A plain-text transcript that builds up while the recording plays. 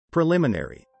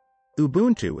Preliminary.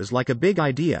 Ubuntu is like a big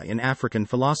idea in African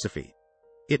philosophy.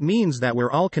 It means that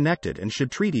we're all connected and should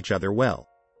treat each other well.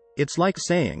 It's like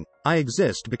saying, I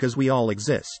exist because we all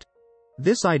exist.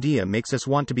 This idea makes us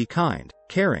want to be kind,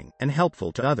 caring, and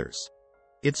helpful to others.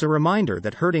 It's a reminder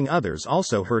that hurting others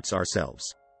also hurts ourselves.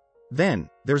 Then,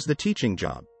 there's the teaching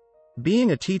job.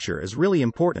 Being a teacher is really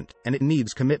important, and it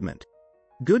needs commitment.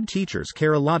 Good teachers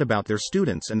care a lot about their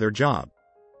students and their job.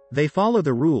 They follow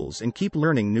the rules and keep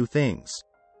learning new things.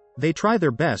 They try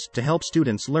their best to help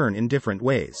students learn in different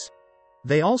ways.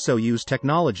 They also use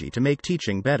technology to make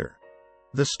teaching better.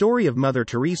 The story of Mother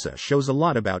Teresa shows a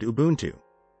lot about Ubuntu.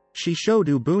 She showed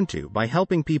Ubuntu by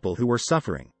helping people who were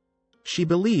suffering. She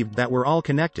believed that we're all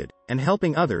connected, and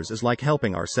helping others is like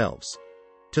helping ourselves.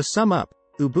 To sum up,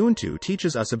 Ubuntu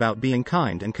teaches us about being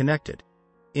kind and connected.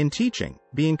 In teaching,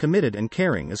 being committed and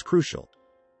caring is crucial.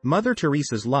 Mother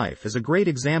Teresa's life is a great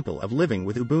example of living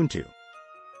with Ubuntu.